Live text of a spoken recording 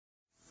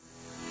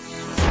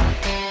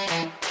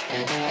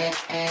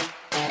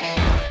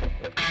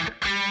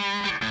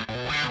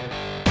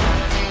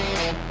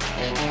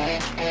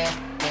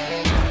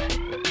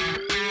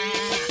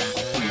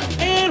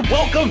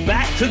Welcome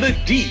back to the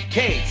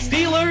DK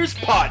Steelers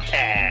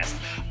podcast.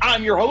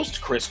 I'm your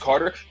host, Chris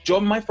Carter,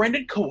 joined by my friend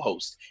and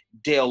co-host,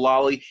 Dale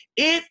Lally.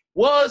 It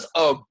was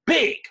a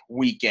big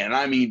weekend.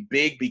 I mean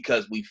big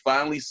because we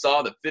finally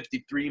saw the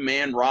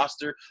 53-man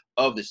roster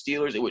of the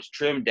Steelers. It was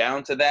trimmed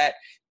down to that.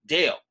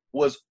 Dale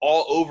was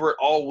all over it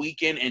all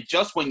weekend, and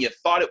just when you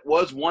thought it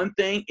was one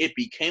thing, it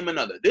became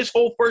another. This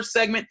whole first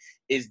segment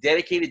is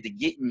dedicated to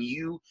getting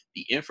you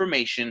the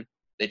information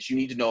that you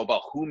need to know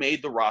about who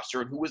made the roster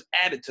and who was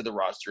added to the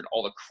roster and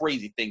all the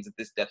crazy things that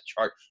this depth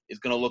chart is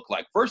going to look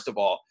like. First of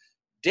all,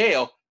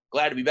 Dale,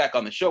 glad to be back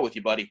on the show with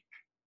you, buddy.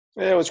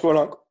 Hey, what's going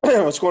on?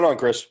 What's going on,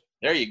 Chris?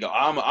 There you go.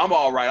 I'm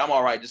all right. I'm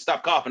all right. Just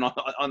stop coughing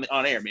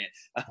on air,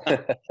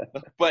 man.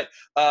 But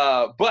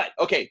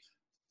okay.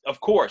 Of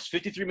course,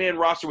 53-man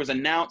roster was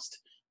announced.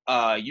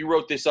 You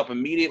wrote this up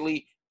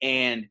immediately,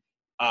 and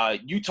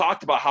you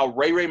talked about how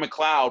Ray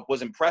McCloud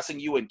was impressing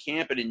you in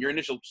camp, and in your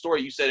initial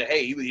story, you said,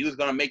 hey, he was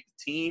going to make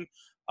the team,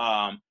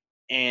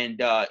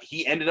 and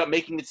he ended up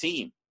making the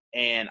team.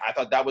 And I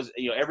thought that was,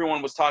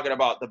 everyone was talking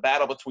about the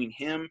battle between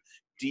him,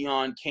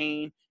 Deon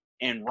Cain,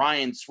 and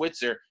Ryan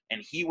Switzer,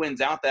 and he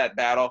wins out that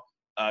battle.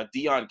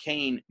 Deon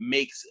Cain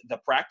makes the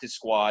practice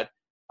squad,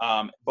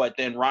 but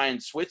then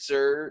Ryan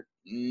Switzer,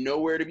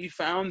 nowhere to be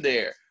found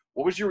there.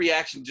 What was your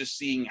reaction just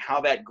seeing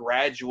how that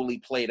gradually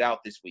played out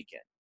this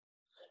weekend?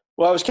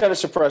 Well, I was kind of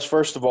surprised,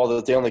 first of all,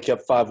 that they only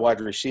kept 5 wide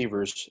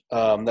receivers.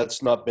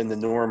 That's not been the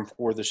norm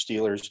for the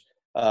Steelers.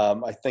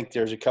 I think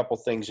there's a couple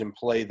things in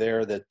play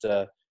there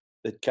that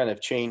kind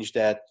of changed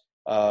that.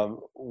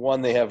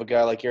 One, they have a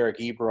guy like Eric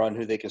Ebron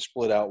who they can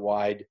split out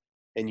wide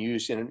and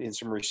use in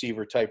some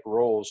receiver-type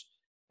roles.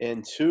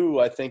 And two,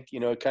 I think,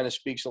 it kind of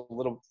speaks a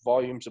little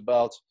volumes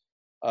about,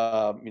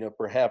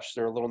 perhaps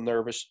they're a little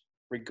nervous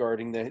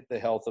regarding the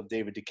health of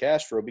David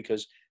DeCastro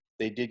because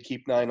they did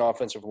keep 9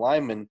 offensive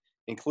linemen,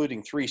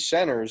 including 3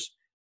 centers,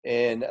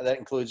 and that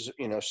includes,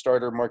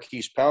 starter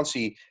Marquise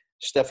Pouncey,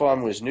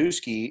 Stefan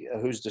Wisniewski,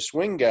 who's the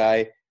swing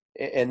guy,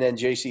 and then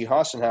J.C.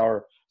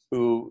 Hassenauer,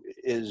 who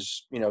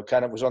is,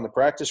 kind of was on the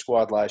practice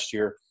squad last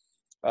year.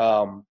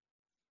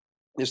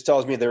 This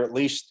tells me they're at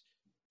least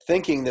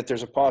thinking that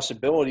there's a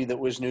possibility that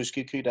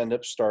Wisniewski could end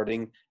up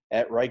starting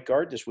at right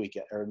guard this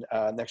weekend or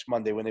next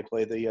Monday when they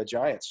play the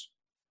Giants.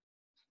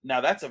 Now,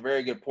 that's a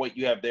very good point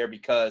you have there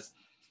because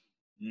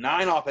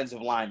 9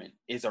 offensive linemen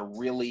is a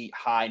really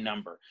high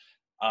number.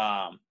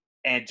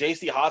 And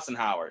J.C.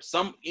 Hassenauer,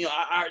 some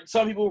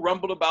people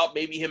rumbled about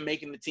maybe him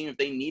making the team if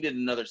they needed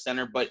another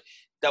center, but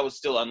that was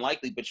still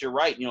unlikely. But you're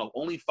right,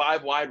 only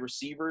 5 wide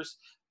receivers,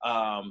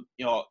 to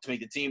make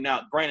the team.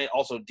 Now, granted,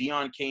 also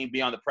Deon Cain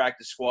being on the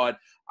practice squad,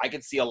 I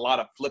could see a lot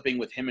of flipping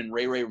with him and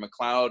Ray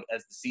McCloud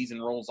as the season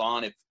rolls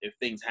on if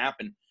things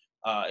happen,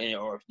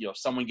 or if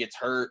someone gets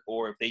hurt,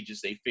 or if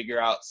they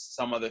figure out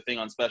some other thing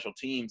on special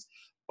teams.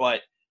 But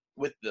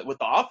with the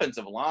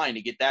offensive line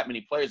to get that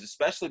many players,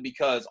 especially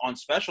because on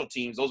special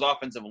teams, those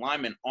offensive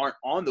linemen aren't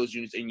on those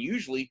units. And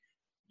usually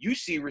you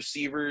see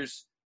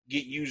receivers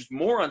get used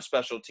more on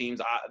special teams.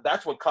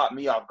 That's what caught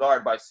me off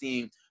guard by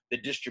seeing the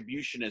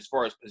distribution as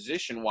far as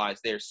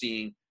position-wise. They're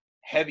seeing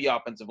heavy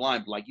offensive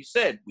line. But like you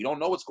said, we don't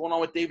know what's going on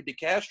with David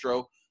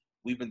DeCastro.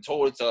 We've been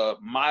told it's a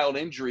mild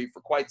injury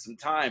for quite some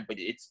time, but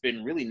it's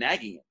been really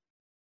nagging him.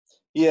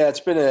 Yeah,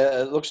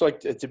 it looks like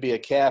to be a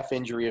calf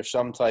injury of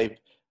some type.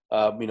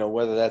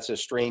 Whether that's a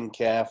strained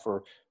calf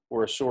or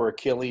a sore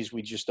Achilles,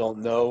 we just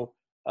don't know.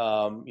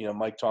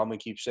 Mike Tomlin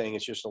keeps saying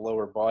it's just a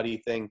lower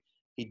body thing.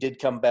 He did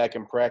come back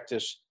and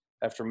practice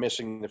after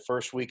missing the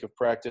first week of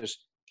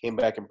practice, came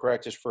back and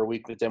practiced for a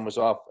week, but then was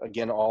off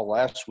again all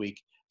last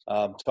week.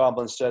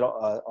 Tomlin said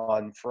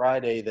on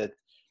Friday that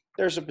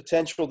there's a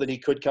potential that he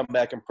could come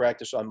back and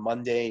practice on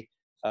Monday,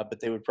 but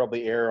they would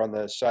probably err on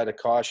the side of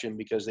caution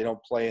because they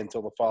don't play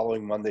until the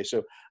following Monday.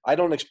 So I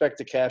don't expect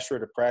DeCastro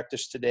to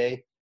practice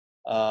today.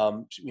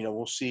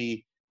 We'll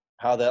see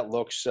how that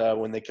looks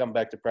when they come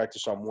back to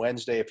practice on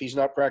Wednesday. If he's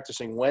not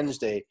practicing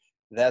Wednesday,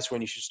 that's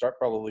when you should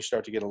probably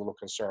start to get a little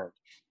concerned.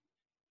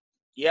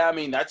 Yeah, I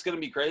mean, that's going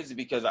to be crazy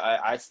because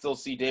I still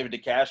see David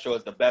DeCastro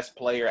as the best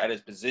player at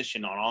his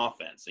position on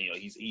offense.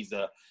 He's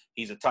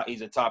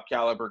a top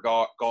caliber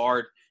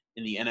guard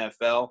in the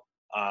NFL,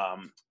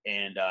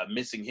 and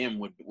missing him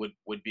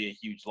would be a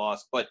huge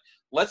loss. But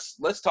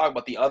let's talk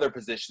about the other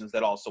positions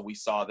that also we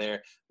saw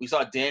there. We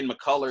saw Dan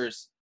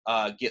McCullers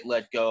get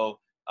let go.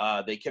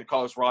 They kept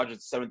Carlos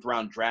Rogers, the 7th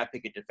round draft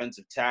pick at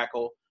defensive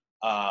tackle.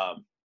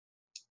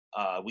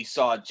 We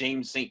saw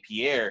James St.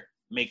 Pierre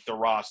make the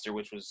roster,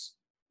 which was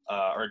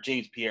or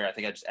James Pierre. I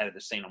think I just added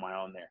the Saint on my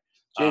own there.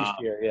 James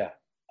Pierre, yeah.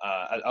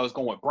 I was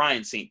going with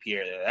Brian St.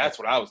 Pierre there. That's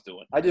what I was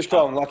doing. I just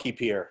call him Lucky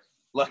Pierre.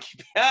 Lucky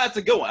Pierre. That's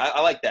a good one.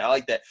 I like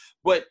that.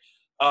 But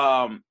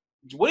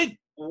what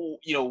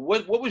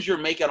was your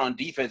makeout on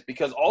defense?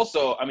 Because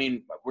also, I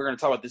mean, we're going to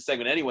talk about this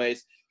segment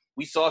anyways.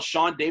 We saw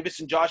Sean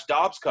Davis and Josh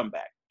Dobbs come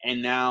back,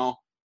 and now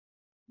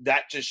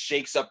that just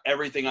shakes up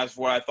everything as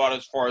what I thought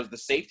as far as the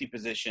safety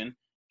position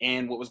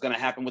and what was going to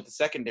happen with the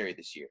secondary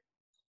this year.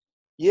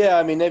 Yeah,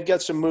 I mean, they've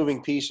got some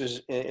moving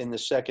pieces in the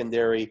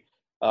secondary.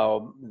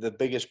 The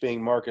biggest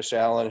being Marcus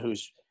Allen,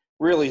 who's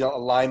really a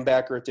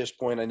linebacker at this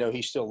point. I know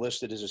he's still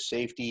listed as a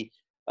safety,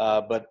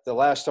 but the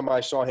last time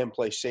I saw him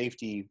play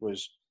safety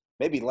was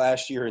maybe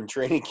last year in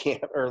training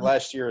camp or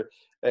last year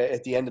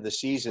at the end of the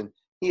season.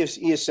 He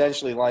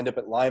essentially lined up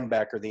at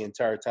linebacker the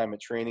entire time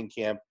at training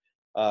camp.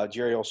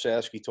 Jerry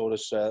Olszewski told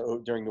us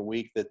during the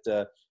week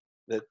that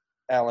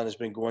Allen has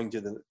been going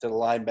to the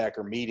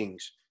linebacker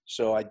meetings.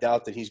 So I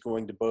doubt that he's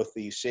going to both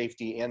the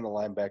safety and the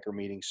linebacker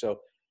meetings. So,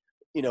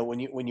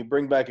 when you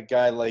bring back a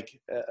guy like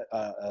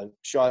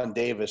Sean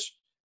Davis,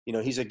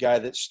 he's a guy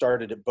that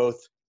started at both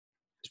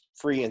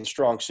free and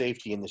strong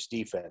safety in this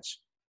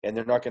defense. And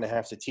they're not going to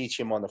have to teach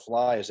him on the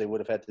fly as they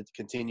would have had to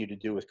continue to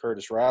do with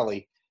Curtis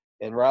Riley.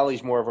 And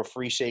Riley's more of a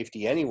free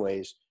safety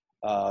anyways,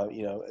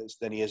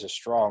 than he is a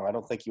strong. I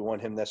don't think you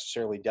want him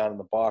necessarily down in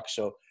the box.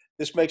 So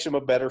this makes him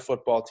a better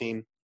football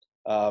team.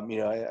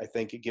 I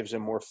think it gives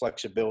him more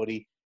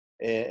flexibility.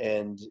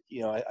 And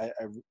I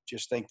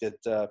just think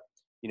that,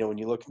 when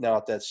you look now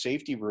at that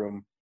safety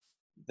room,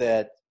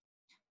 that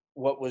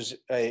what was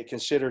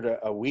considered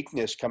a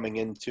weakness coming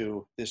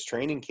into this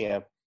training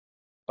camp,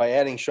 by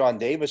adding Sean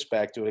Davis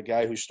back to it, a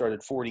guy who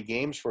started 40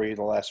 games for you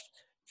the last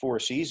 4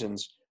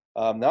 seasons,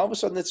 now all of a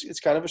sudden it's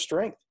kind of a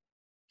strength.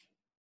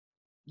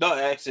 No,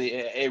 actually,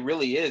 it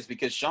really is,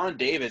 because Sean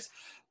Davis,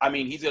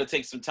 he's going to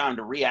take some time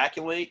to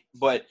reacclimate,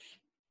 but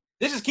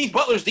this is Keith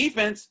Butler's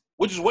defense,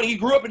 which is what he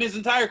grew up in his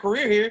entire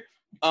career here.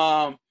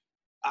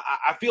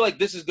 I feel like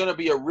this is going to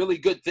be a really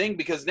good thing,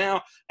 because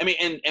now,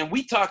 and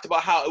we talked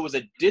about how it was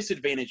a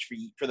disadvantage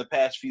for the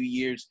past few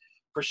years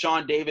for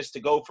Sean Davis to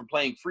go from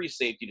playing free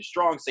safety to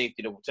strong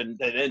safety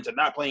to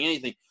not playing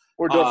anything.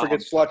 Or don't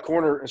forget slot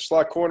corner.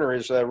 Slot corner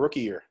is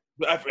rookie year.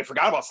 I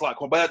forgot about slot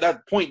corner, but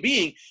that point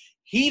being,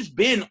 he's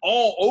been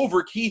all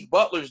over Keith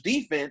Butler's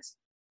defense,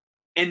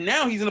 and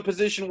now he's in a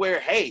position where,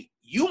 hey,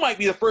 you might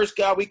be the first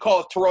guy we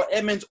call if Terrell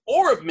Edmonds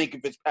or if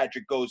Minkah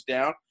Fitzpatrick goes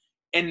down,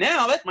 and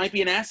now that might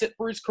be an asset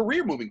for his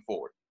career moving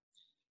forward.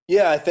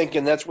 Yeah, I think,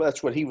 and that's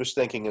what he was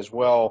thinking as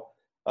well.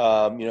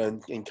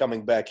 In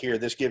coming back here,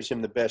 this gives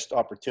him the best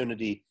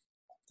opportunity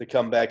to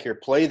come back here,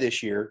 play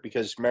this year,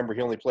 because remember,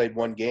 he only played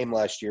 1 game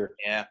last year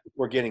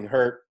before getting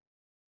hurt.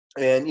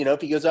 And,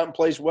 if he goes out and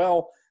plays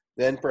well,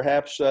 then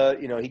perhaps,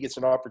 he gets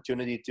an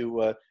opportunity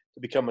to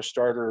become a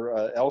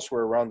starter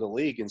elsewhere around the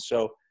league. And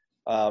so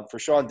for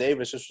Sean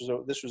Davis,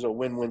 this was a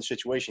win-win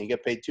situation. He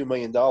got paid $2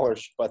 million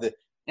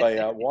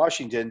by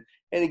Washington,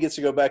 and he gets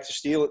to go back to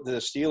the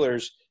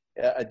Steelers,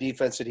 a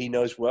defense that he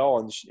knows well,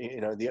 and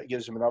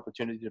gives him an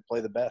opportunity to play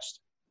the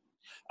best.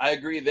 I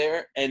agree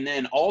there. And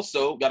then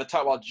also got to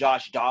talk about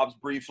Josh Dobbs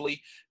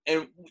briefly.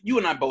 And you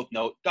and I both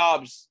know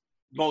Dobbs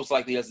most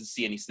likely doesn't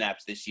see any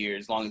snaps this year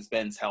as long as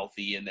Ben's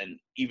healthy, and then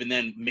even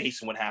then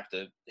Mason would have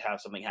to have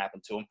something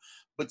happen to him.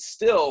 But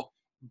still,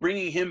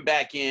 bringing him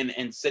back in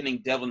and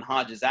sending Devlin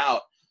Hodges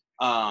out,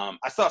 I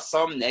saw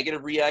some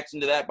negative reaction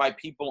to that by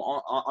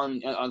people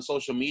on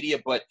social media,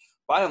 but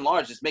by and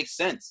large, this makes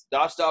sense.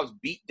 Josh Dobbs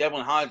beat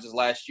Devlin Hodges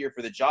last year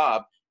for the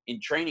job in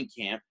training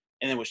camp,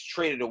 and then was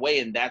traded away,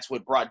 and that's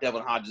what brought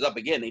Devlin Hodges up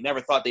again. They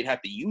never thought they'd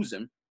have to use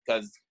him,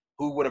 because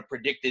who would have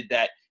predicted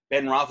that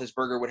Ben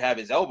Roethlisberger would have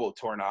his elbow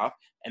torn off,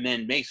 and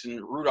then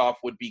Mason Rudolph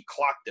would be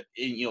clocked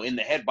in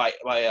the head by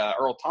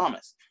Earl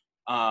Thomas.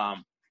 There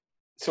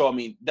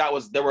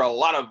were a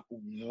lot of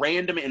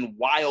random and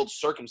wild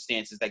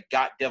circumstances that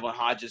got Devlin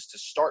Hodges to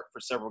start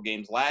for several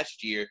games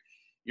last year.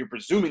 You're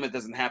presuming that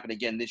doesn't happen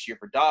again this year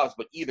for Dobbs,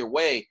 but either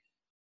way,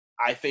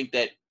 I think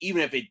that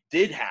even if it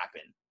did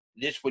happen,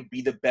 this would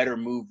be the better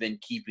move than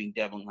keeping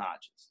Devlin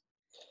Hodges.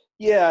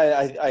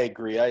 Yeah, I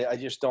agree. I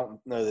just don't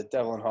know that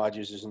Devlin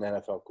Hodges is an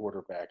NFL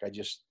quarterback. I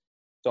just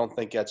don't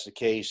think that's the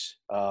case.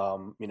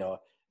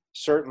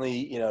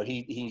 Certainly,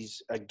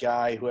 he's a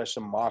guy who has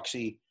some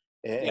moxie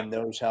and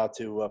knows how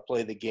to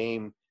play the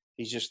game.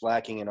 He's just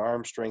lacking in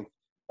arm strength.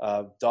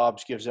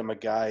 Dobbs gives him a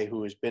guy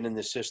who has been in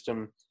the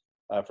system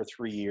for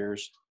 3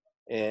 years,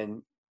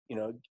 and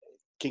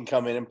can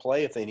come in and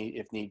play if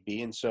need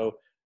be. And so,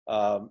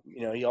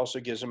 he also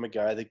gives him a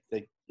guy that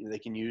they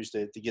can use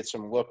to get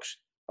some looks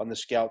on the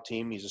scout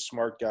team. He's a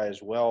smart guy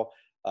as well.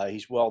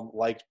 He's well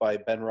liked by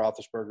Ben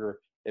Roethlisberger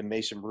and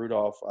Mason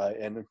Rudolph,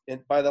 and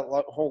by the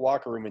whole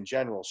locker room in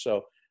general.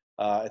 So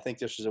I think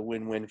this is a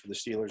win-win for the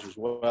Steelers as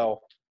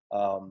well.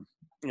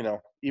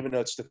 Even though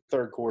it's the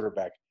third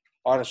quarterback,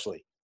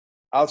 honestly,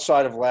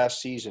 outside of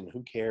last season,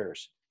 who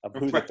cares of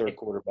who the third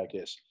quarterback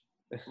is?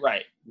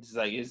 Right. It's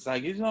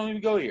like you don't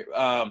even go here.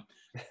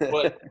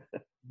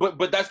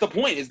 But that's the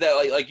point, is that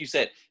like you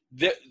said,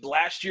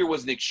 last year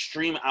was an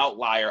extreme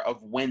outlier of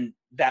when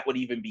that would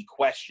even be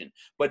questioned.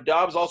 But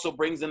Dobbs also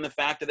brings in the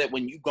factor that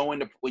when you go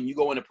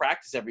into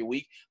practice every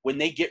week, when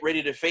they get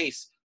ready to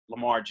face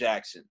Lamar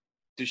Jackson,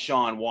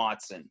 Deshaun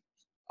Watson,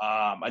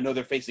 I know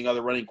they're facing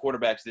other running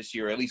quarterbacks this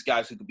year, at least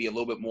guys who could be a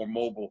little bit more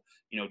mobile.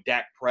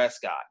 Dak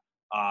Prescott,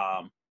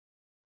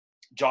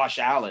 Josh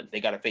Allen, they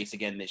got to face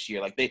again this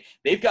year. Like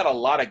they've got a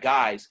lot of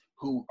guys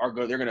who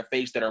they're going to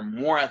face that are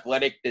more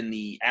athletic than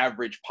the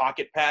average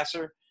pocket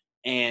passer,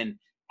 and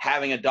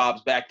having a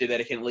Dobbs back there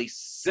that can at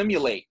least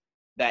simulate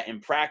that in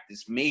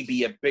practice may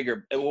be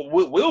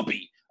will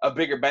be a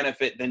bigger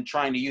benefit than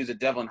trying to use a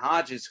Devlin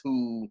Hodges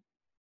who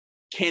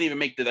can't even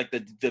make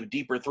the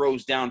deeper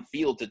throws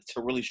downfield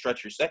to really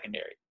stretch your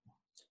secondary.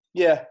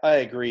 Yeah, I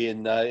agree.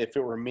 And if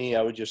it were me,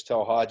 I would just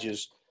tell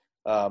Hodges,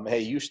 hey,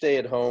 you stay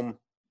at home.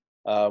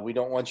 We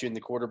don't want you in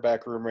the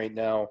quarterback room right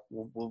now.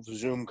 We'll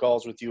Zoom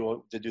calls with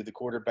you to do the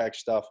quarterback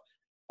stuff.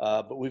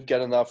 But we've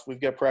got enough.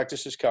 We've got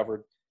practices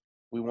covered.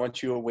 We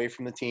want you away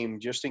from the team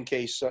just in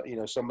case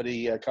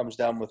somebody comes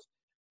down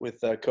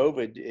with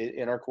COVID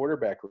in our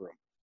quarterback room.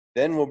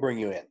 Then we'll bring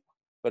you in.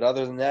 But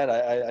other than that,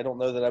 I don't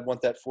know that I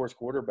want that fourth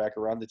quarterback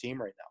around the team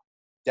right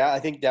now. I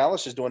think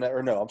Dallas is doing that.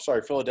 Or no, I'm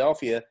sorry,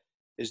 Philadelphia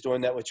is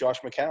doing that with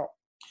Josh McCown.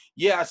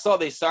 Yeah, I saw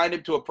they signed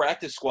him to a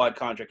practice squad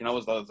contract, and I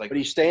was like, but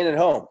he's staying at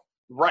home.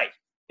 Right.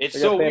 It's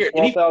so weird.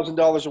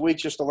 $12,000 a week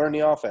just to learn the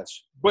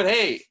offense. But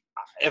hey,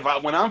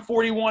 when I'm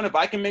 41, if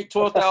I can make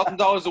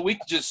 $12,000 a week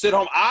to just sit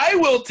home, I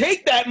will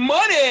take that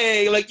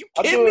money. Like, you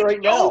I'll do it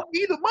right now. Owe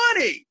me the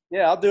money.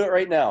 Yeah, I'll do it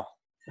right now.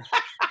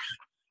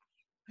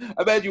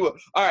 I bet you will.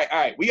 All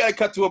right. We got to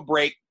cut to a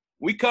break.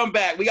 We come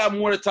back. We got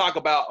more to talk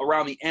about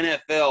around the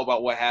NFL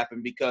about what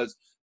happened because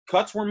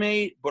cuts were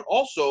made, but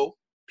also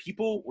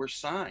people were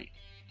signed.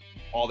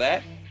 All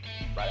that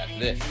right after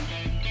this.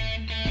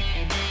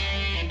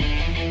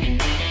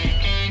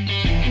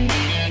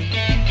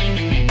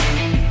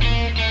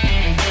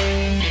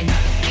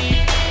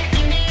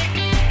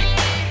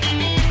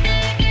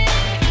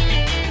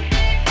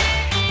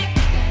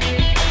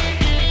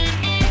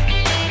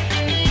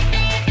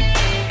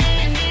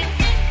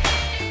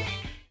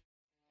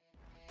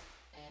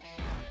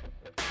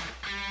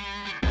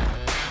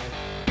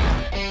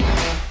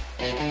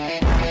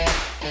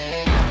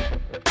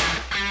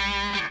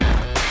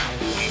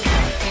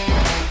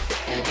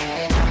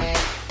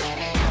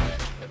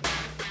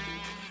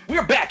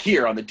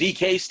 Here on the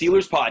DK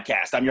Steelers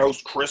podcast. I'm your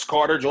host, Chris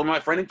Carter, joined by my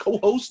friend and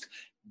co-host,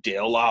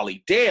 Dale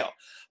Lally. Dale,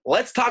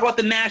 let's talk about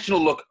the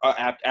national look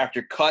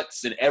after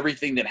cuts and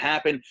everything that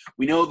happened.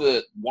 We know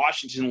that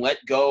Washington let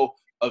go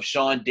of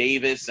Sean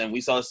Davis, and we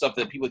saw the stuff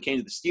that people came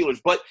to the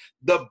Steelers. But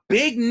the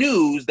big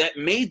news that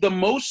made the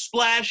most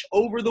splash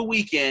over the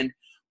weekend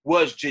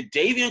was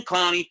Jadeveon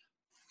Clowney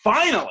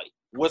finally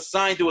was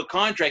signed to a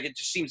contract. It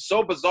just seems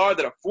so bizarre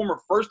that a former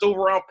first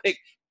overall pick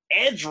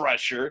edge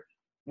rusher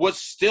was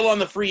still on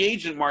the free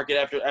agent market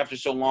after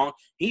so long.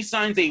 He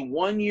signs a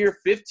 1-year,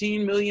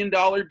 $15 million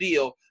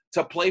deal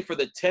to play for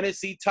the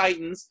Tennessee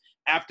Titans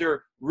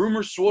after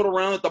rumors swirled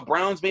around that the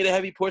Browns made a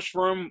heavy push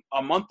for him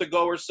a month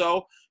ago or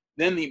so.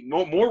 Then the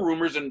more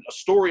rumors, and a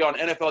story on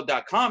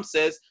NFL.com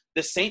says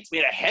the Saints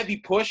made a heavy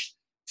push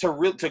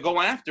to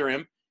go after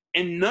him,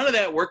 and none of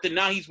that worked, and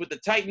now he's with the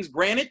Titans.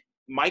 Granted,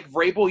 Mike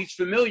Vrabel he's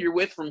familiar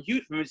with from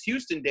his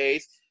Houston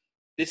days.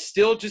 This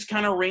still just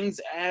kind of rings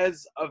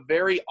as a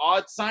very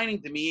odd signing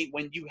to me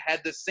when you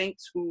had the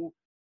Saints, who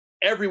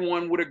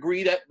everyone would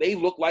agree that they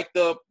look like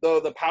the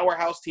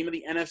powerhouse team of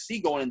the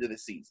NFC going into the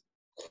season.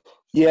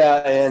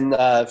 Yeah, and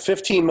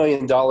 $15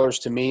 million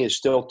to me is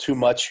still too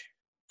much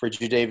for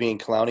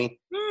Jadeveon Clowney.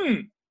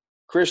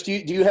 Chris, do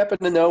you happen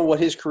to know what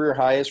his career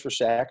high is for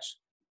sacks?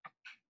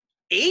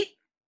 8?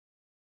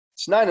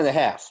 It's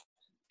 9.5.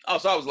 Oh,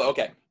 so I was like,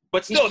 okay.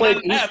 But still,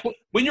 9.5.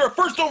 When you're a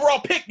first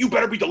overall pick, you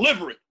better be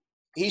delivering.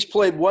 He's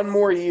played one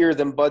more year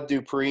than Bud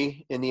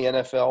Dupree in the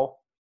NFL,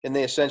 and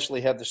they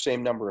essentially have the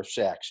same number of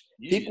sacks.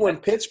 Yeah. People in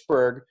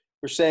Pittsburgh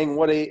were saying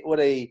what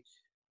a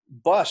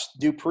bust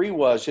Dupree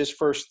was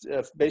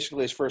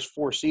basically his first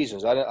 4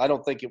 seasons. I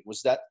don't think it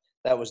was that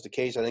was the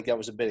case. I think that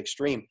was a bit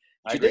extreme.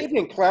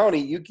 Jadeveon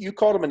Clowney, you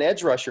called him an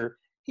edge rusher.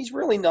 He's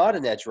really not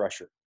an edge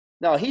rusher.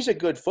 Now, he's a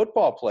good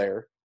football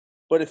player,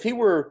 but if he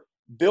were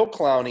Bill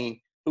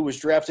Clowney, who was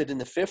drafted in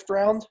the 5th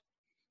round,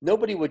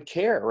 nobody would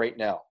care right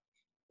now.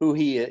 Who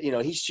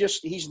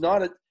he's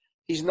not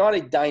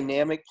a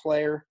dynamic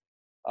player.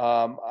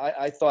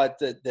 I thought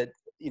that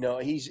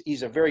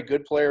he's a very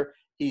good player.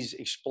 He's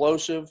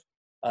explosive.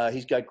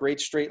 He's got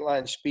great straight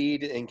line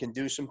speed and can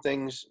do some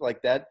things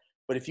like that.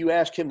 But if you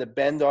ask him to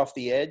bend off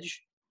the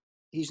edge,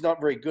 he's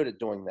not very good at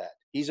doing that.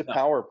 He's a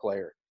power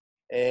player,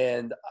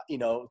 and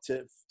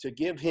to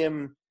give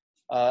him,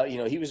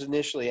 he was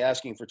initially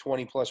asking for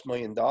 $20+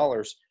 million.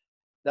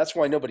 That's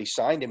why nobody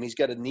signed him. He's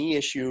got a knee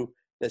issue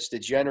that's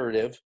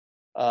degenerative.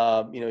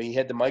 He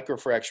had the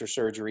microfracture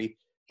surgery.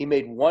 He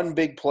made one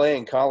big play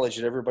in college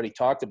that everybody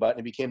talked about, and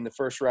he became the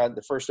first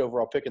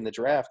overall pick in the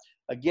draft.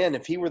 Again,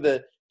 if he were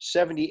the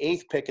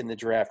 78th pick in the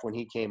draft when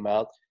he came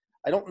out,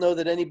 I don't know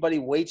that anybody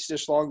waits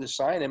this long to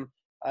sign him.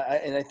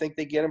 And I think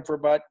they get him for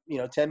about,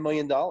 $10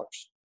 million. I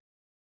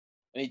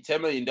mean, $10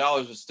 million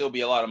would still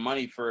be a lot of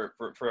money for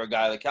a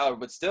guy like caliber,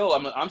 but still,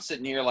 I'm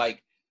sitting here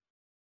like,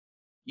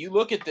 you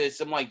look at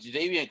this, I'm like,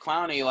 Jadeveon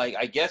Clowney, like,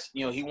 I guess,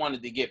 he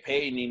wanted to get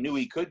paid and he knew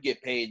he could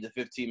get paid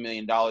the $15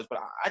 million, but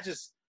I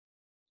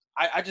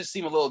just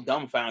seem a little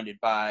dumbfounded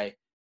by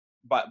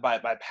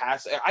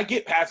passing. I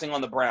get passing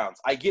on the Browns.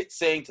 I get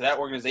saying to that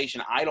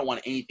organization, I don't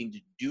want anything to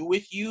do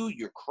with you.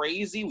 You're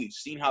crazy. We've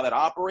seen how that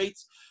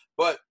operates.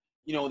 But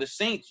the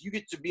Saints, you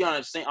get to be on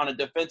a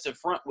defensive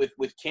front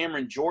with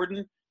Cameron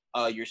Jordan.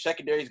 Your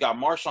secondary's got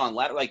Marshawn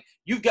Lattimore. Like,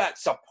 you've got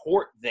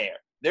support there.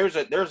 There's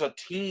a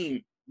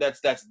team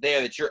that's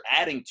there that you're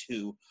adding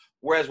to.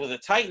 Whereas with the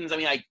Titans, I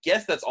mean, I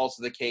guess that's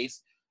also the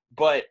case,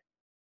 but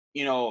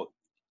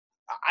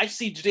I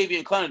see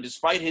Jadeveon Clowney,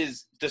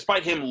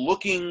 despite him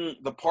looking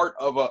the part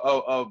of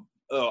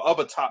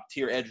a top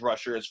tier edge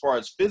rusher as far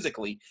as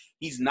physically,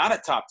 he's not a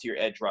top tier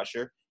edge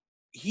rusher.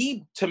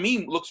 He, to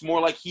me, looks more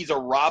like he's a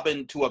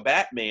Robin to a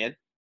Batman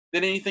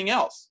than anything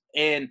else.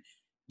 And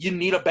you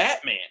need a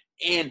Batman.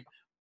 And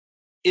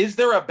is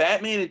there a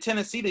Batman in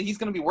Tennessee that he's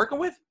going to be working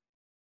with?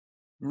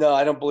 No,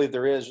 I don't believe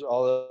there is,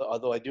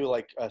 although I do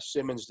like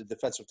Simmons, the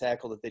defensive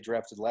tackle that they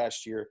drafted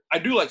last year. I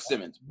do like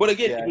Simmons. But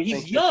again,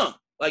 he's young.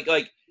 Like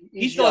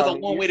he still has a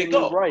long way to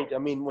go. Right. I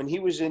mean, when he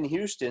was in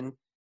Houston,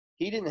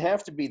 he didn't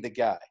have to be the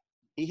guy.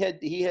 He had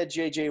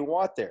J.J.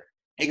 Watt there.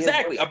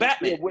 Exactly, a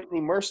Batman. He had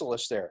Whitney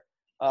Merciless there.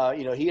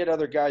 He had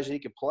other guys that he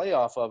could play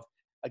off of.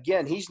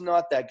 Again, he's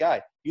not that guy.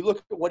 You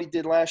look at what he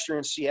did last year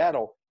in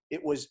Seattle,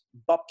 it was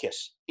bupkis.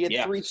 He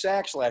had 3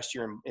 sacks last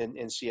year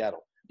in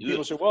Seattle.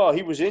 People say, well,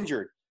 he was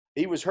injured.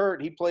 He was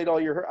hurt. He played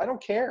all year hurt. I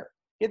don't care.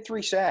 He had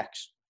 3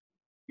 sacks.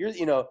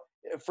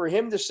 For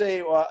him to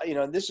say, well,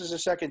 this is the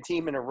second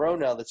team in a row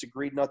now that's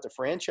agreed not to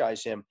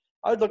franchise him,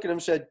 I would look at him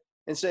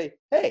and say,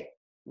 hey,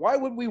 why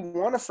would we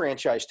want to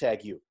franchise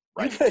tag you?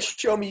 Right. You got to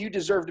show me you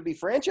deserve to be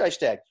franchise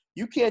tagged.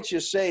 You can't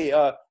just say,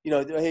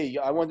 hey,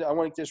 I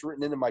want this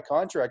written into my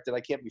contract that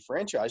I can't be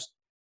franchised.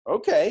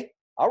 Okay,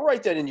 I'll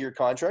write that into your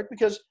contract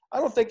because I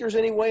don't think there's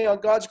any way on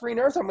God's green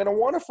earth I'm going to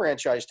want to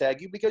franchise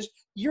tag you because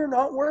you're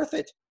not worth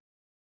it.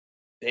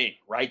 Hey,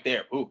 right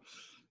there. Ooh.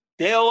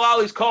 Dale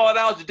Lolley's calling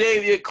out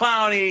Jadeveon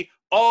Clowney.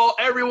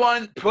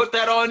 Everyone put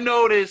that on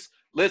notice.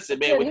 Listen,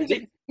 man.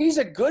 He's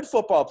a good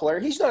football player.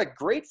 He's not a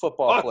great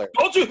football player.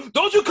 Don't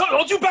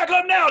you back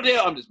up now,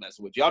 Dale. I'm just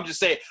messing with you. I'm just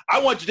saying I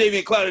want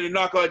Jadeveon Clowney to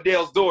knock on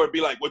Dale's door and be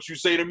like, what you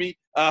say to me?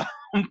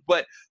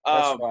 But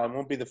that's fine.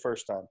 Won't be the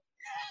first time.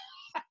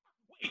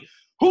 Wait,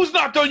 who's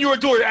knocked on your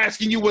door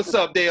asking you what's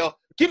up, Dale?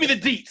 Give me the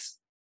deets.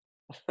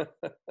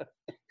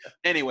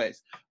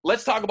 Anyways,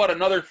 let's talk about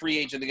another free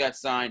agent that got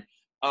signed.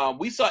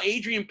 We saw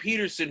Adrian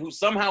Peterson, who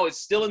somehow is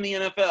still in the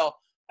NFL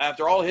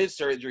after all his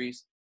surgeries.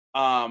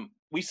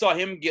 We saw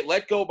him get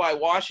let go by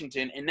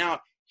Washington, and now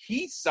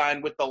he's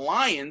signed with the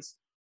Lions,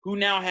 who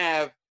now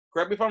have,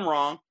 correct me if I'm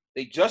wrong,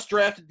 they just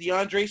drafted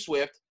DeAndre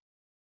Swift.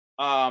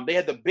 They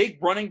had the big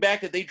running back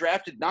that they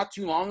drafted not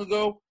too long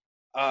ago.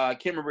 I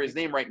can't remember his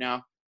name right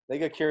now. They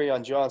got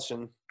Kerryon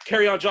Johnson.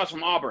 Kerryon Johnson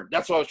from Auburn.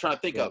 That's what I was trying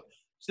to think of.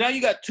 So now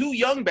you got 2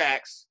 young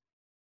backs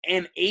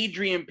and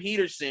Adrian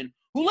Peterson,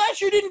 who last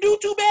year didn't do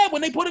too bad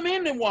when they put him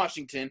in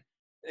Washington.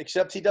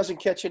 Except he doesn't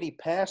catch any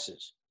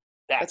passes.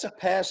 That's a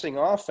passing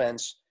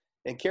offense.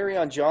 And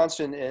Kerryon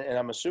Johnson, and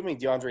I'm assuming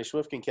DeAndre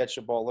Swift can catch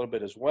the ball a little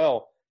bit as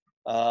well.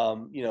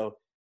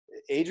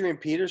 Adrian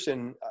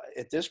Peterson,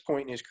 at this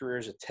point in his career,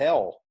 is a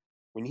tell.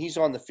 When he's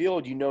on the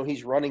field,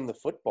 he's running the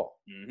football.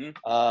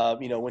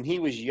 Mm-hmm. When he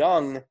was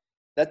young,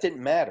 that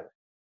didn't matter.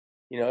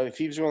 If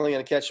he was only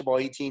going to catch the ball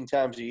 18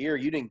 times a year,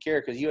 you didn't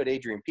care because you had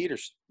Adrian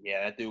Peterson.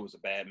 Yeah, that dude was a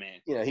bad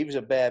man. He was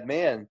a bad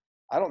man.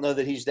 I don't know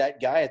that he's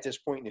that guy at this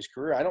point in his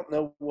career. I don't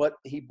know what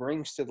he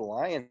brings to the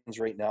Lions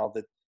right now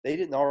that they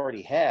didn't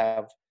already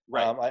have.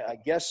 Right. I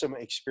guess some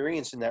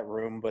experience in that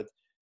room, but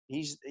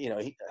he's,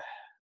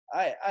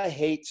 I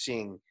hate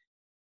seeing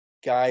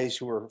guys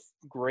who are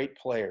great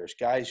players,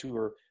 guys who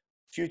are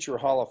future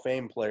Hall of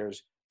Fame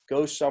players,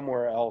 go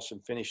somewhere else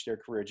and finish their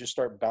career, just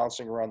start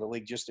bouncing around the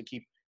league just to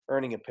keep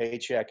earning a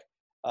paycheck.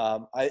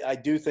 I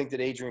do think that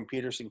Adrian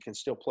Peterson can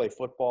still play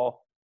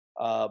football,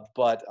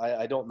 but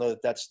I don't know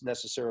that that's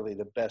necessarily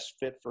the best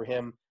fit for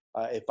him.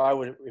 If I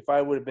would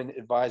have been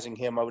advising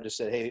him, I would have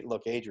said, hey,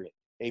 look, Adrian,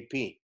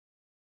 AP,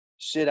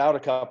 sit out a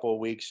couple of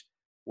weeks,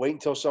 wait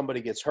until somebody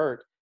gets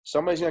hurt.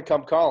 Somebody's going to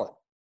come calling.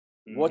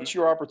 Mm-hmm. What's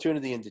your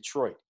opportunity in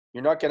Detroit?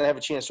 You're not going to have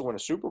a chance to win a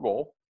Super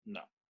Bowl.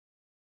 No.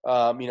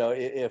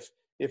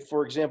 If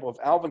for example, if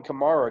Alvin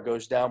Kamara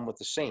goes down with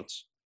the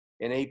Saints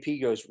and AP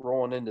goes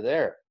rolling into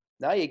there,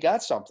 now you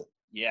got something.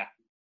 Yeah.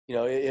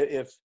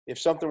 If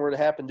something were to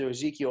happen to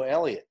Ezekiel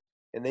Elliott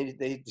and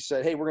they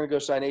said, hey, we're going to go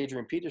sign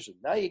Adrian Peterson,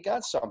 now you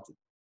got something.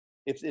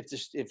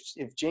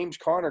 If James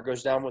Conner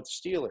goes down with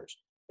the Steelers,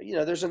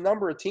 there's a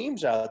number of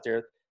teams out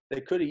there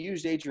that could have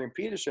used Adrian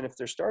Peterson if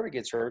their starter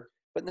gets hurt,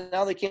 but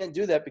now they can't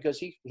do that because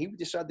he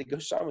decided to go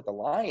sign with the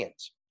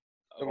Lions.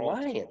 The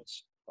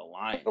Lions.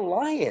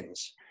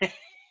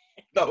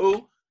 The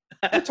who?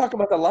 We're talking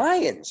about the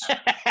Lions.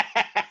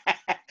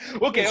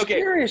 Okay.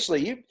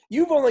 Seriously,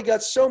 you've only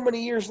got so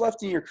many years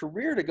left in your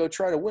career to go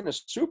try to win a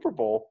Super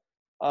Bowl.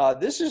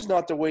 This is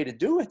not the way to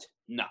do it.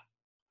 No.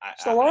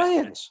 It's the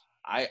Lions.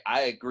 I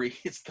agree.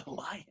 It's the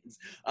Lions.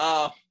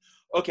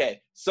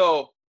 Okay,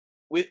 so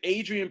with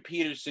Adrian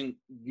Peterson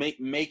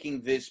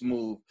making this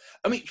move,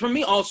 I mean, for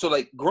me also,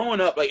 like, growing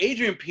up, like,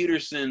 Adrian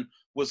Peterson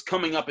was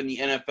coming up in the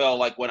NFL,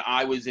 like, when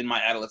I was in my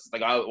adolescence.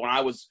 Like, when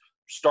I was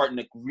starting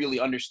to really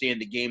understand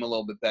the game a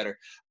little bit better.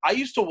 I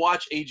used to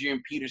watch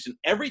Adrian Peterson.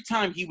 Every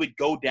time he would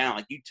go down,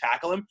 like you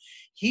tackle him,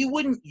 he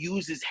wouldn't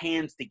use his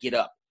hands to get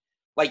up.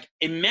 Like,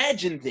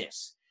 imagine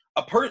this.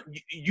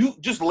 You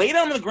just lay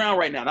down on the ground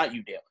right now, not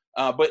you, Dale.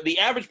 But the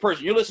average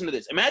person, you're listening to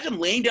this. Imagine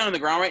laying down on the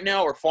ground right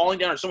now or falling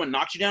down or someone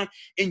knocks you down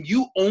and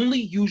you only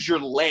use your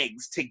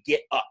legs to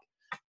get up.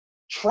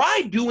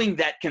 Try doing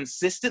that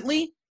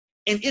consistently,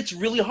 and it's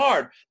really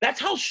hard. That's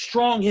how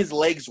strong his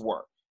legs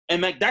were.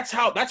 And like that's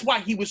why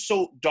he was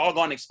so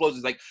doggone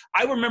explosive. Like,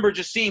 I remember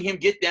just seeing him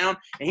get down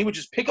and he would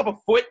just pick up a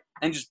foot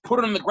and just put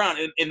it on the ground.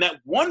 And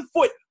that one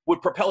foot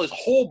would propel his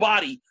whole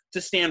body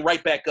to stand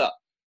right back up.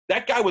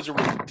 That guy was a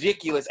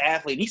ridiculous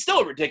athlete. And he's still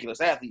a ridiculous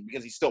athlete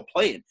because he's still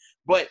playing.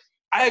 But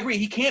I agree.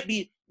 You can't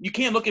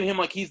look at him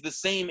like he's the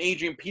same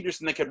Adrian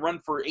Peterson that could run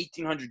for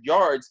 1,800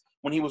 yards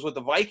when he was with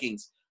the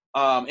Vikings.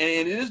 And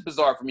it is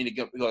bizarre for me to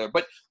go there.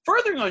 But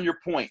furthering on your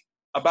point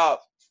about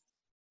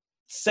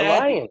the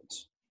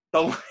Lions.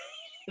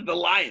 The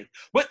Lions.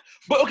 But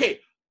okay,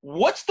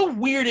 what's the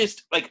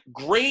weirdest, like,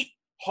 great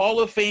Hall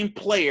of Fame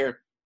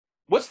player?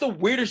 What's the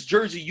weirdest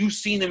jersey you've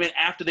seen them in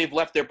after they've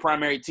left their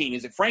primary team?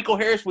 Is it Franco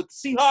Harris with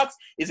the Seahawks?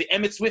 Is it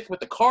Emmitt Smith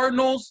with the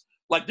Cardinals?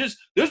 Like, there's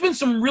been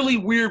some really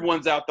weird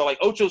ones out there, like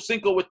Ocho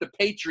Cinco with the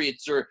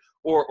Patriots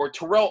or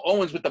Terrell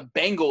Owens with the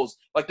Bengals.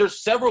 Like,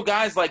 there's several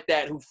guys like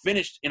that who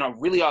finished in a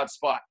really odd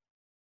spot.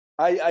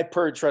 I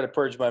try to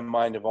purge my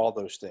mind of all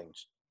those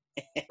things.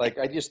 Like,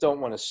 I just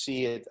don't want to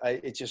see it.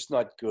 It's just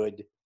not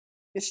good.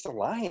 It's the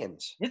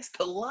Lions. It's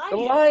the Lions. The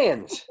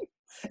Lions.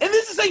 And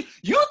this is like,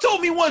 you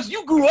told me once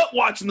you grew up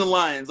watching the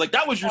Lions. Like,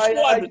 that was your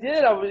squad. I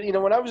did. I was,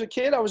 when I was a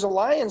kid, I was a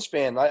Lions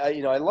fan.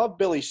 I love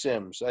Billy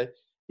Sims.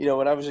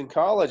 When I was in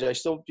college, I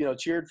still,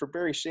 cheered for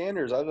Barry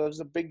Sanders. It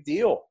was a big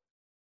deal.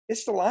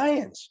 It's the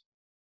Lions.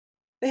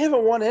 They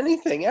haven't won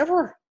anything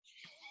ever.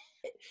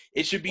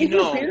 It should be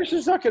known.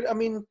 Peterson's not good. I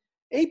mean,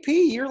 AP,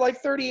 you're like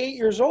 38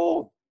 years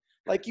old.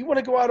 Like, you want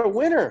to go out a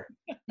winner.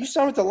 You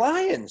signed with the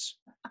Lions.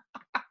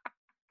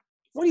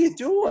 What are you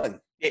doing?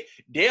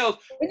 Dale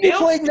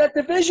played in that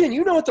division.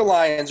 You know what the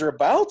Lions are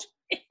about.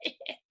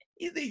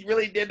 He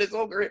really did this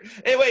whole career.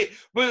 Hey, wait,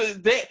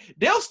 but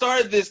Dale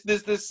started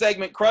this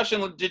segment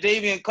crushing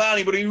Jadeveon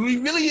Clowney, but he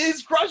really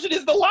is crushing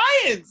is the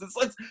Lions.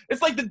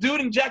 It's like the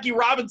dude in Jackie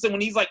Robinson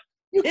when he's like,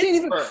 you can't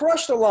even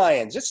crush the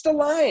Lions. It's the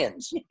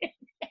Lions.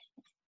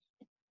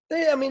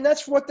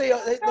 That's what they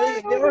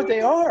are.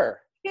 They are.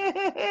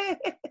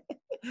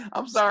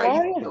 I'm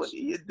sorry.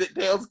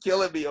 Dale's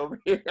killing me over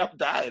here. I'm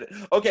dying.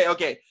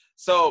 Okay.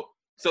 So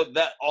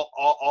that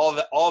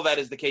all that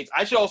is the case.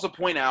 I should also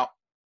point out,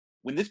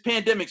 when this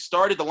pandemic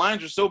started, the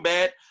Lions were so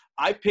bad.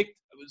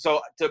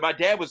 My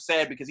dad was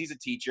sad because he's a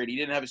teacher and he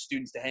didn't have his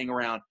students to hang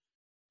around.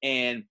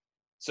 And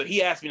so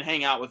he asked me to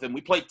hang out with him.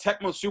 We played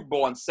Tecmo Super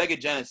Bowl on Sega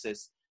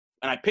Genesis,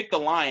 and I picked the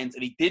Lions,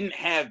 and he didn't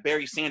have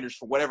Barry Sanders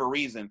for whatever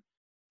reason.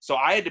 So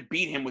I had to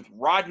beat him with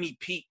Rodney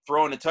Peete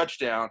throwing a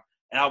touchdown.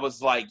 And I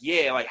was like,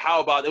 yeah, like,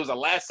 how about – it was a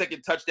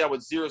last-second touchdown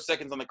with 0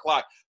 seconds on the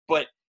clock.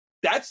 But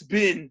that's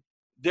been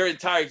their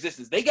entire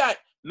existence. They got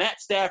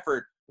Matt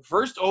Stafford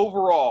first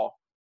overall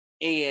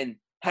and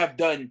have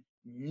done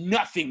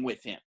nothing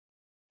with him.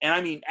 And,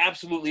 I mean,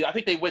 absolutely. I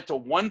think they went to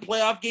one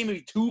playoff game,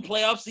 maybe 2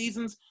 playoff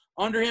seasons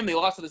under him. They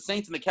lost to the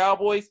Saints and the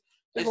Cowboys.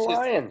 They're the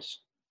Lions.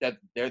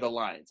 They're the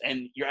Lions.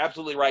 And you're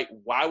absolutely right.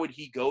 Why would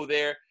he go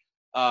there?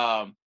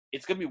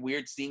 It's going to be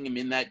weird seeing him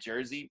in that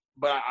jersey.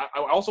 But I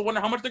also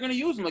wonder how much they're going to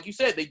use him. Like you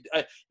said,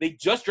 they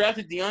just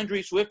drafted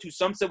DeAndre Swift, who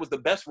some said was the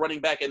best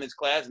running back in this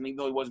class, and even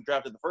though he wasn't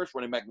drafted the first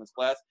running back in this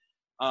class.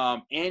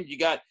 And you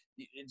got –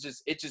 it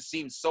just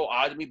seems so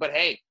odd to me. But,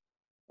 hey,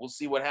 we'll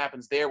see what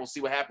happens there. We'll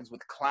see what happens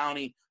with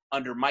Clowney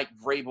under Mike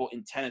Vrabel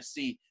in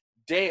Tennessee.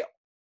 Dale,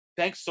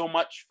 thanks so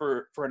much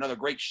for another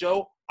great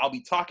show. I'll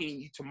be talking to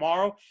you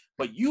tomorrow.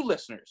 But you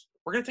listeners,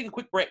 we're going to take a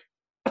quick break.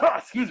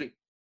 Excuse me.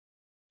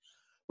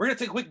 We're going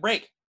to take a quick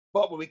break.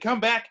 But when we come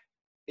back,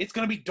 it's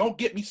going to be Don't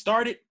Get Me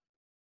Started.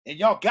 And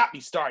y'all got me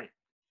started.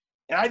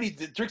 And I need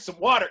to drink some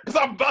water because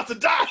I'm about to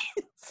die.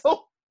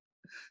 So,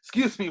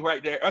 excuse me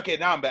right there. Okay,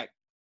 now I'm back.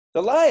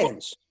 The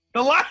Lions.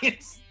 The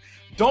Lions.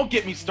 Don't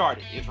Get Me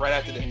Started. It's right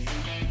after this.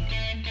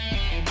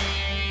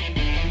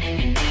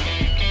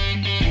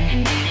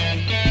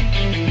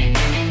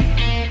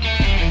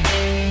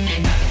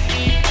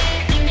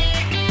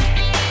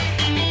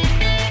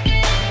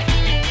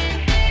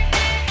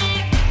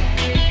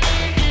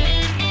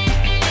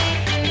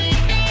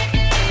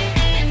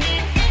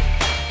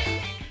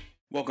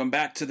 Welcome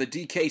back to the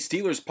DK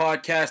Steelers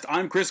podcast.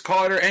 I'm Chris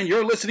Carter, and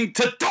you're listening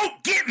to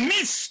Don't Get Me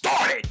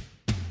Started.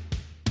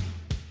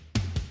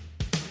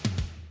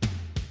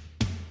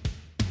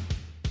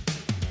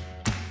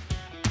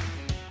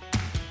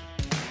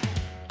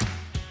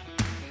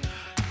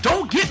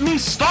 Don't Get Me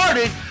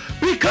Started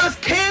Because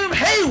Cam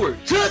Hayward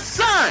just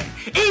signed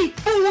a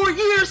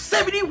 4-year,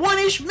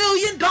 $71-ish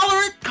million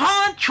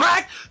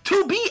contract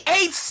to be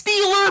a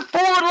Steeler for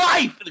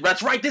life.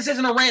 That's right, this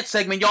isn't a rant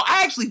segment, y'all.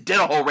 I actually did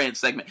a whole rant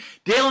segment.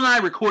 Dale and I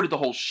recorded the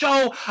whole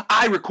show.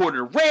 I recorded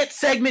a rant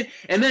segment,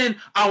 and then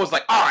I was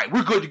like, all right,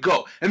 we're good to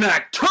go. And then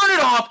I turn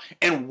it off,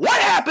 and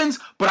what happens?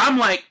 But I'm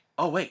like,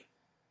 oh, wait,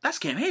 that's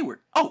Cam Hayward.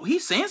 Oh,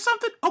 he's saying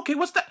something? Okay,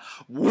 what's that?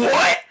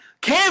 What?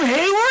 Cam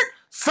Hayward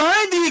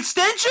signed the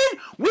extension?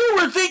 We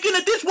were thinking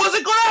that this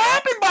wasn't going to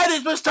happen by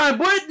this time,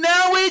 but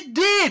now it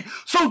did.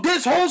 So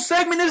this whole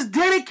segment is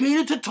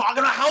dedicated to talking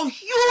about how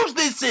huge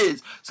this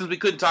is. Since we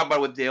couldn't talk about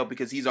it with Dale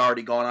because he's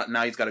already gone out and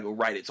now he's got to go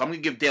write it. So I'm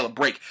going to give Dale a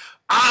break.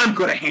 I'm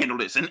going to handle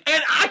this. And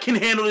I can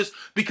handle this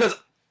because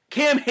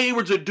Cam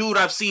Hayward's a dude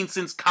I've seen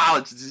since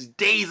college, since his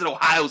days at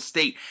Ohio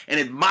State, and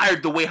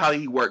admired the way how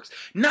he works.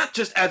 Not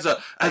just as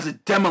a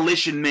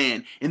demolition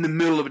man in the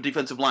middle of a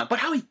defensive line, but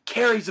how he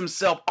carries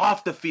himself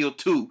off the field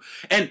too.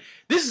 And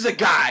this is a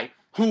guy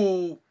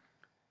who,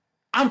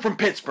 I'm from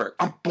Pittsburgh.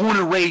 I'm born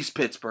and raised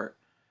Pittsburgh.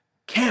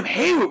 Cam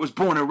Hayward was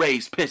born and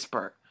raised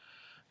Pittsburgh.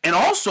 And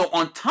also,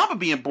 on top of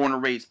being born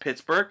and raised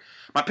Pittsburgh,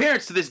 my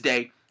parents to this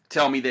day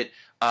tell me that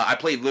I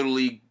played Little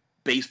League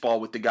baseball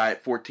with the guy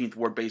at 14th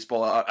Ward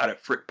Baseball out at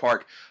Frick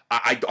Park.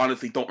 I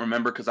honestly don't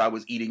remember because I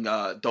was eating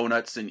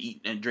donuts and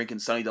drinking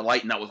Sunny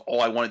Delight, and that was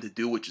all I wanted to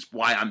do, which is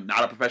why I'm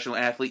not a professional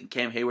athlete and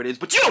Cam Hayward is.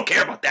 But you don't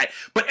care about that.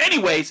 But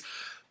anyways,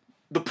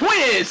 the point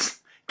is,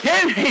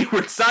 Cam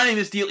Hayward signing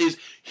this deal is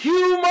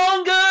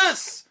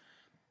humongous.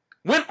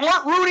 When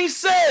Art Rooney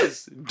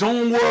says,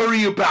 don't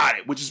worry about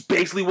it, which is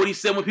basically what he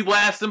said when people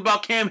asked him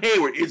about Cam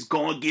Hayward, it's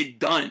going to get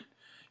done.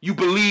 You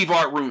believe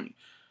Art Rooney.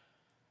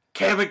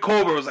 Kevin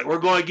Colbert was like, we're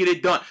going to get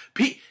it done.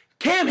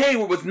 Cam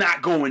Hayward was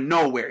not going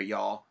nowhere,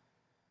 y'all.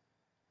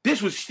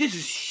 This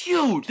is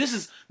huge. This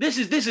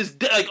is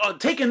like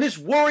taking this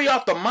worry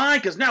off the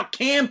mind because now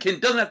Cam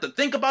doesn't have to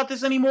think about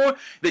this anymore.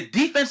 The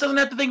defense doesn't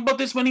have to think about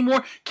this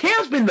anymore.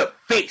 Cam's been the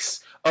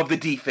face of the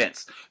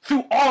defense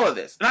through all of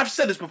this. And I've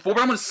said this before,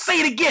 but I'm going to say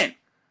it again.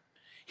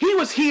 He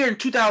was here in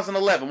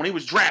 2011 when he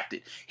was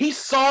drafted. He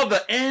saw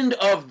the end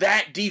of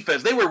that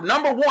defense. They were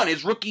number one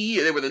his rookie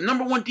year. They were the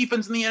number one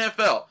defense in the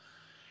NFL.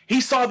 He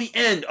saw the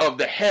end of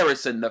the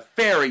Harrison, the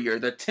Ferrier,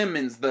 the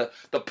Timmons, the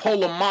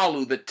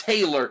Polamalu, the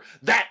Taylor,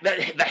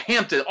 the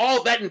Hampton,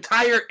 all that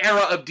entire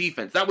era of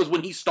defense. That was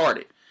when he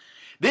started.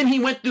 Then he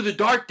went through the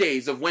dark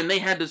days of when they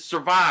had to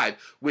survive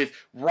with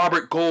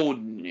Robert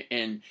Golden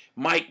and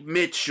Mike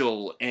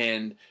Mitchell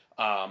and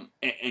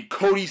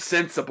Cody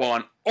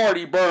Sensabaugh,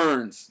 Artie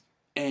Burns,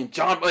 and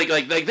John.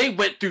 Like they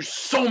went through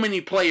so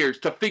many players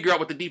to figure out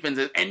what the defense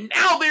is, and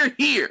now they're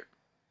here,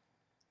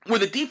 where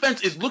the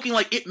defense is looking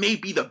like it may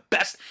be the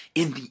best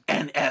in the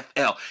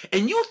NFL.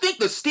 And you think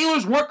the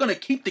Steelers weren't going to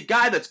keep the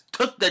guy that's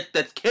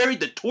carried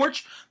the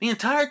torch the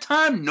entire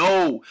time?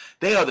 No,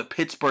 they are the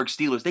Pittsburgh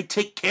Steelers. They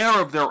take care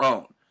of their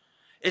own,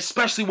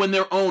 especially when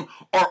their own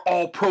are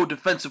all pro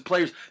defensive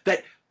players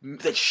that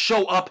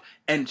show up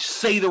and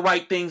say the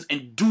right things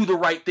and do the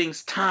right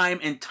things time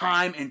and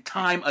time and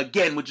time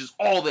again, which is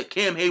all that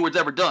Cam Hayward's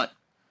ever done.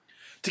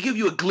 To give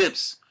you a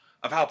glimpse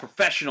of how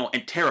professional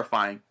and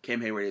terrifying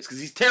Cam Hayward is, because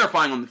he's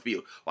terrifying on the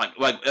field. Like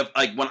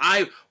when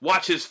I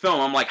watch his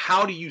film, I'm like,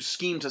 how do you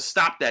scheme to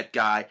stop that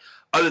guy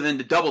other than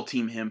to double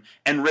team him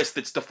and risk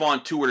that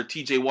Stephon Tuitt or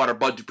T.J. Watt or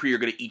Bud Dupree are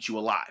going to eat you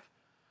alive?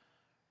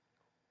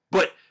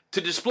 But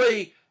to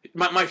display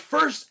my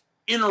first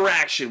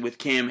interaction with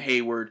Cam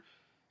Hayward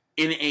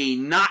in a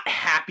not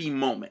happy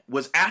moment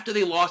was after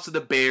they lost to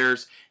the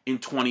Bears in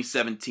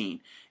 2017.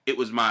 It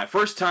was my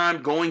first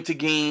time going to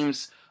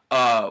games.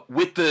 It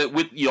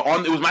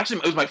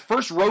was my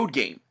first road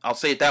game. I'll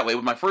say it that way. It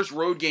was my first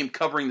road game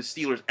covering the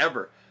Steelers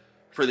ever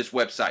for this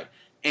website.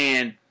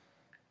 And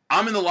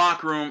I'm in the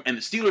locker room, and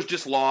the Steelers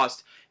just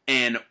lost.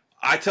 And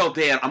I tell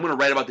Dan I'm going to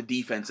write about the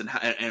defense and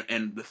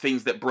the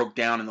things that broke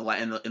down in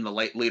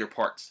the later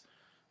parts.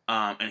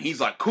 And he's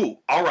like,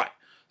 "Cool, all right."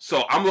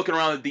 So I'm looking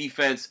around the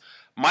defense.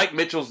 Mike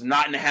Mitchell's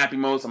not in a happy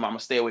mode, so I'm going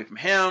to stay away from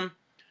him.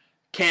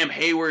 Cam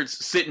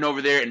Hayward's sitting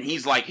over there, and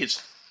he's like,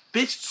 his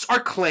fists are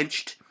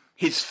clenched.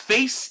 His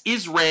face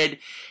is red,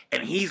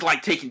 and he's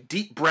like taking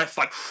deep breaths,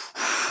 like,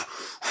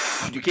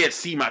 you can't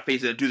see my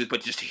face as I do this,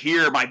 but just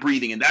hear my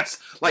breathing. And that's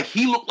like,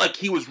 he looked like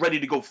he was ready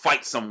to go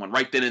fight someone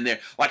right then and there.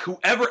 Like,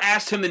 whoever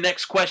asked him the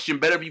next question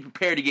better be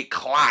prepared to get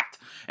clocked.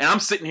 And I'm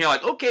sitting here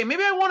like, okay,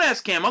 maybe I won't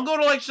ask Cam. I'll go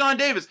to like Sean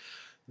Davis.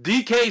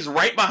 DK's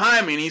right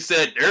behind me, and he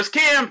said, "There's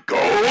Cam, go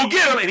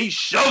get him." And he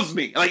shoves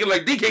me. Like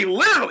DK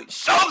literally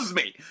shoves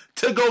me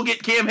to go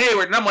get Cam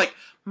Hayward. And I'm like,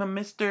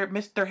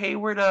 Mr.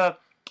 Hayward,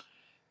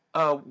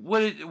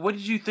 what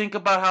did you think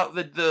about how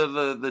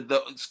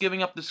the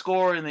giving up the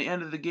score in the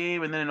end of the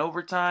game and then in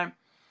overtime?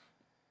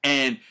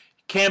 And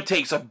Cam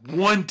takes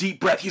one deep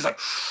breath. He's like,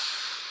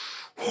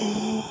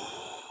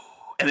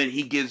 and then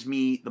he gives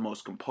me the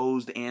most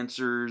composed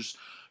answers.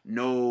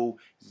 No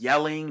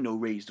yelling, no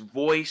raised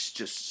voice,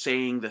 just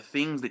saying the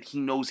things that he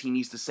knows he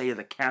needs to say as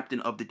a captain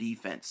of the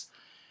defense.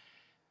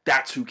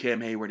 That's who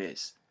Cam Hayward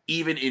is.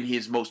 even in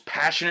his most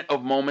passionate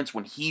of moments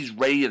when he's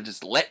ready to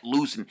just let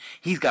loose and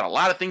he's got a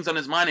lot of things on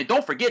his mind. And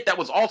don't forget, that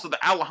was also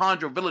the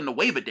Alejandro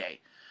Villanueva day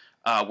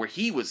where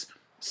he was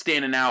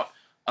standing out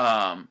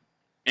and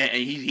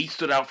he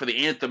stood out for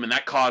the anthem, and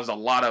that caused a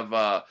lot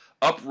of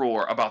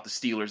uproar about the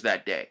Steelers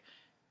that day.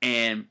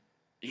 And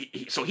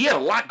so he had a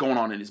lot going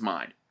on in his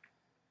mind.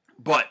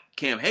 But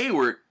Cam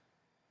Hayward,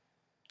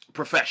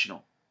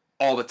 professional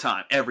all the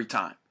time, every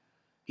time.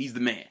 He's the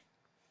man.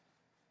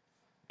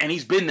 And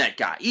he's been that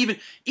guy. Even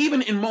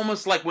in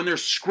moments like when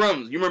there's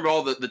scrums. You remember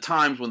all the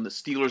times when the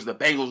Steelers, the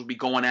Bengals would be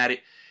going at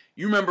it.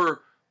 You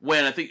remember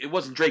when, I think it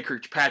wasn't Drake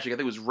Kirkpatrick, I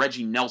think it was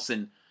Reggie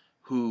Nelson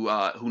who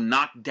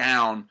knocked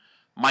down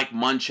Mike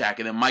Munchak,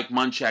 and then Mike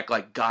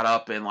Munchak got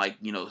up and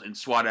and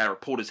swatted at or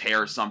pulled his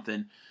hair or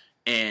something.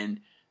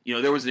 And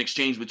there was an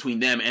exchange between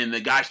them, and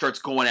the guy starts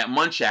going at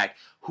Munchak.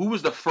 Who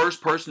was the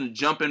first person to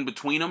jump in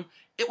between them?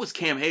 It was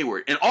Cam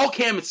Hayward. And all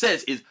Cam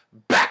says is,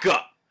 back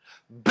up.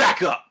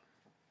 Back up.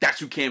 That's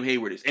who Cam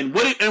Hayward is. And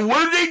what did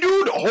they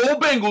do? The whole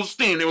Bengals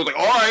stand. They was like,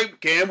 all right,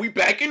 Cam, we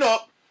backing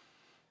up.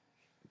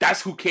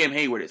 That's who Cam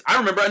Hayward is. I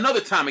remember another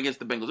time against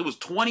the Bengals. It was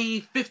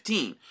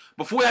 2015.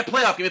 Before that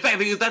playoff game. In fact, I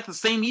think that's the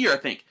same year, I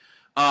think.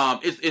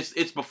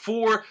 It's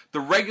before the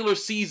regular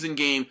season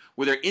game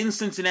where they're in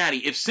Cincinnati.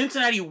 If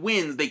Cincinnati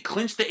wins, they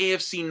clinch the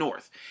AFC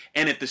North.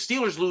 And if the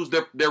Steelers lose,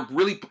 they're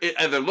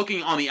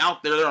looking on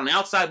they're on the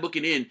outside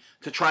looking in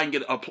to try and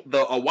get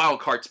a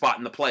wild card spot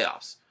in the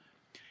playoffs.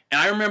 And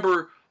I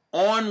remember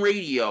on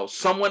radio,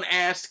 someone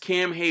asked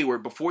Cam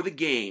Hayward before the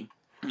game,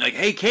 like,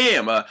 "Hey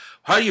Cam,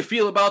 how do you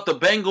feel about the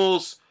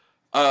Bengals?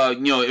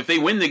 If they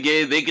win the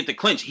game, they get the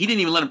clinch." He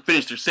didn't even let him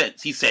finish their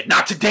sentence. He said,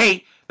 "Not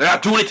today. They're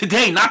not doing it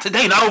today. Not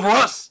today. Not over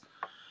us."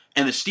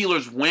 And the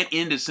Steelers went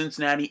into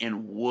Cincinnati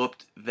and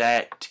whooped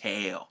that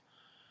tail.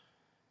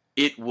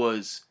 It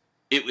was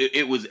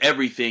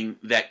everything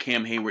that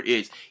Cam Hayward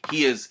is.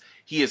 He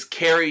has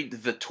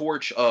carried the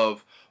torch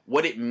of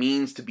what it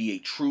means to be a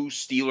true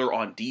Steeler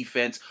on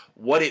defense,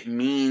 what it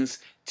means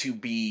to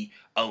be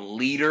a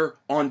leader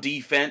on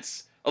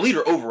defense, a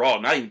leader overall,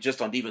 not even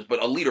just on defense,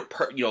 but a leader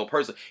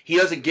person. He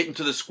doesn't get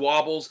into the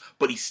squabbles,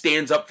 but he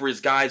stands up for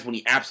his guys when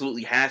he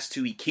absolutely has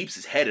to. He keeps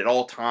his head at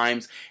all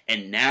times,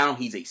 and now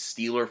he's a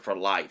Steeler for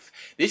life.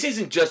 This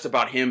isn't just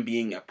about him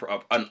being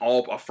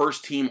a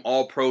first-team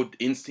All-Pro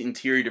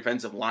interior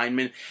defensive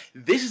lineman.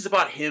 This is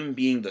about him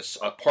being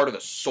a part of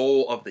the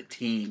soul of the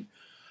team,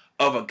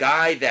 of a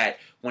guy that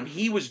when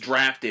he was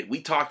drafted, we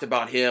talked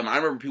about him. I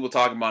remember people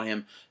talking about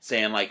him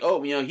saying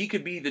he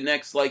could be the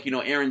next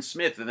Aaron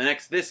Smith or the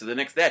next this or the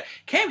next that.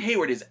 Cam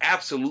Hayward is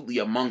absolutely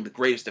among the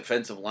greatest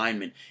defensive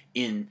linemen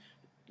in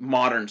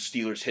modern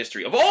Steelers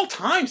history, of all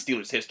time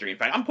Steelers history. In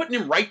fact, I'm putting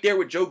him right there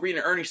with Joe Green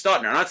and Ernie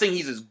Stautner. I'm not saying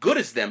he's as good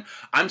as them.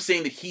 I'm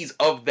saying that he's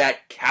of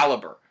that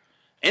caliber.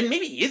 And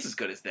maybe he is as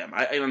good as them.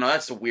 I don't know.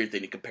 That's a weird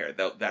thing to compare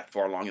that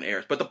far along in the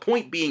eras. But the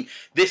point being,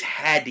 this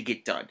had to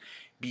get done.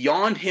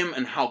 Beyond him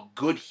and how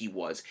good he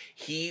was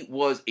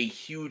a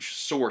huge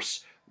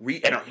source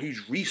and a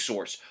huge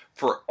resource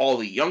for all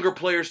the younger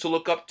players to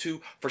look up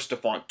to, for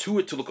Stephon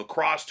Tuitt to look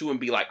across to and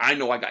be like, I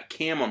know I got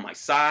Cam on my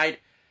side.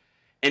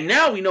 And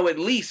now we know, at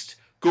least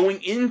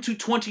going into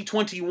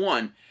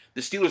 2021,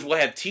 the Steelers will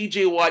have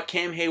T.J. Watt,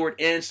 Cam Hayward,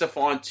 and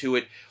Stephon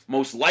Tuitt.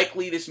 Most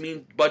likely this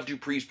means Bud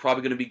Dupree's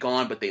probably going to be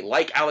gone, but they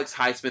like Alex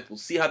Highsmith. We'll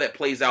see how that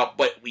plays out.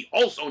 But we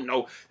also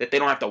know that they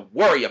don't have to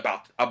worry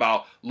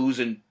about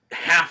losing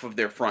half of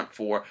their front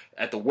four.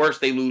 At the worst,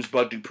 they lose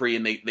Bud Dupree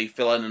and they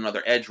fill in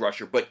another edge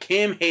rusher. But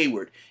Cam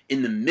Hayward,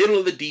 in the middle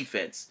of the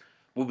defense,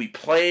 will be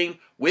playing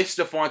with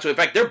Stephon Tuitt. In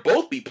fact, they'll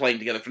both be playing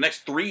together for the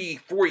next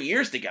 3-4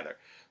 years together.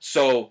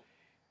 So,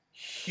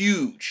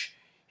 huge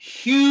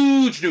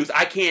news.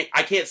 I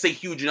can't say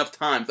huge enough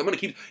times. I'm going to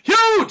keep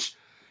huge.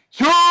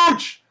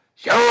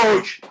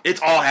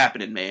 It's all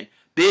happening, man.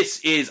 This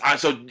is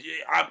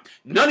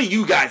none of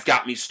you guys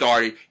got me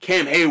started.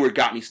 Cam Hayward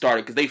got me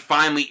started because they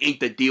finally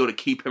inked the deal to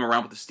keep him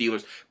around with the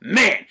Steelers.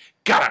 Man,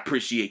 gotta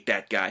appreciate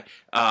that guy,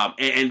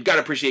 and gotta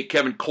appreciate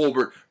Kevin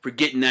Colbert for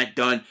getting that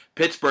done.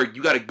 Pittsburgh,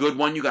 you got a good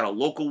one. You got a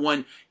local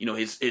one.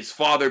 His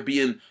father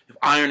being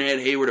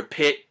Ironhead Hayward of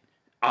Pitt.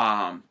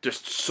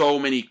 Just so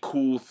many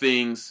cool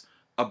things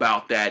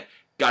about that.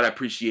 Gotta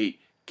appreciate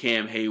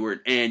Cam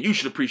Hayward, and you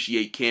should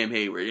appreciate Cam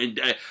Hayward.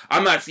 And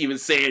I'm not even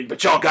saying,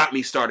 but y'all got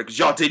me started, because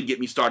y'all didn't get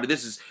me started.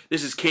 This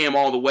is Cam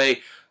all the way.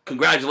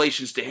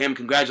 Congratulations to him.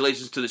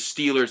 Congratulations to the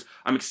Steelers.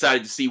 I'm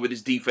excited to see where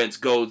this defense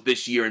goes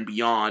this year and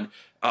beyond,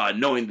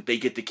 knowing that they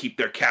get to keep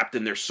their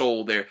captain, their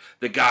soul, the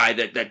guy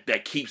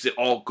that keeps it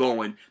all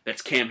going.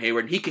 That's Cam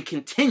Hayward. And he can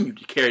continue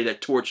to carry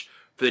that torch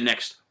for the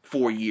next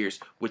 4 years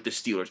with the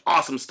Steelers.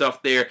 Awesome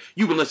stuff there.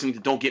 You've been listening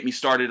to Don't Get Me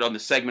Started on the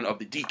segment of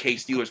the DK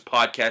Steelers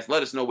podcast.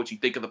 Let us know what you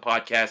think of the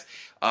podcast.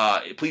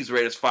 Please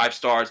rate us 5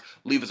 stars.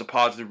 Leave us a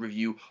positive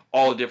review.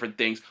 All the different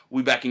things.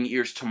 We'll be back in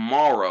your ears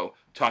tomorrow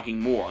talking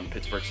more on the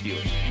Pittsburgh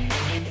Steelers.